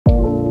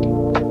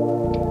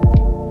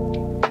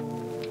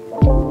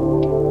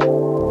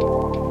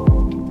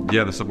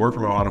Yeah, the support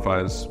from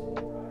Ohanafy is,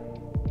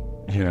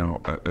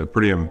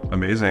 pretty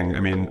amazing. I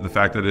mean, the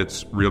fact that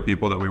it's real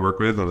people that we work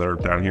with and that are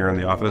down here in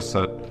the office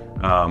that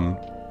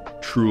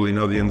truly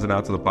know the ins and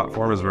outs of the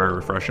platform is very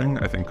refreshing.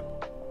 I think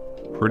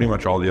pretty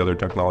much all the other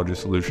technology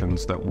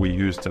solutions that we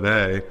use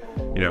today,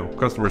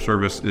 customer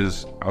service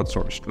is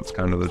outsourced. That's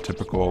kind of the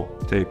typical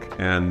take.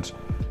 And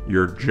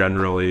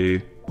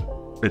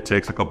it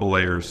takes a couple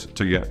layers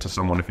to get to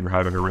someone if you're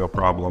having a real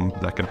problem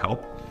that can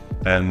help.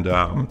 And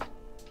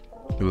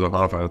with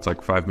Ohanafy, it's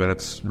like 5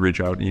 minutes,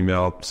 reach out,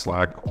 email,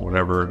 Slack,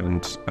 whatever,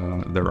 and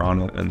they're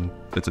on it. And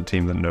it's a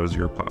team that knows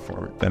your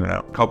platform in and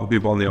out. A couple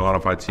people on the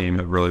Ohanafy team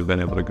have really been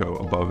able to go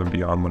above and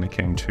beyond when it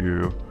came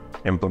to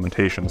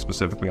implementation,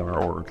 specifically on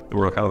our org. There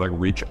were kind of like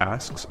reach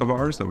asks of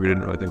ours that we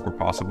didn't really think were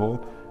possible.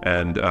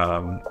 And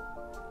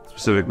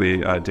specifically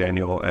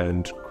Daniel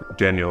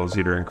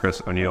Zeter and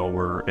Chris O'Neill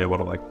were able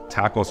to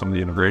tackle some of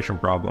the integration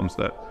problems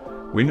that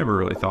we never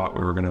really thought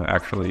we were going to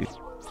actually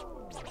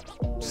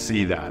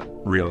see that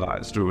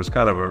realized. It was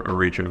kind of a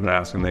reach of an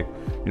ask, and they,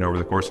 over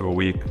the course of a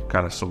week,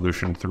 kind of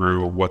solutioned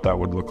through what that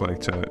would look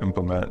like to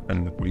implement,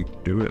 and we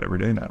do it every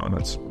day now, and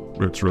it's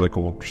really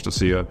cool just to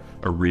see a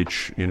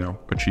reach,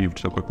 achieved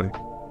so quickly.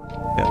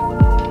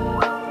 Yeah.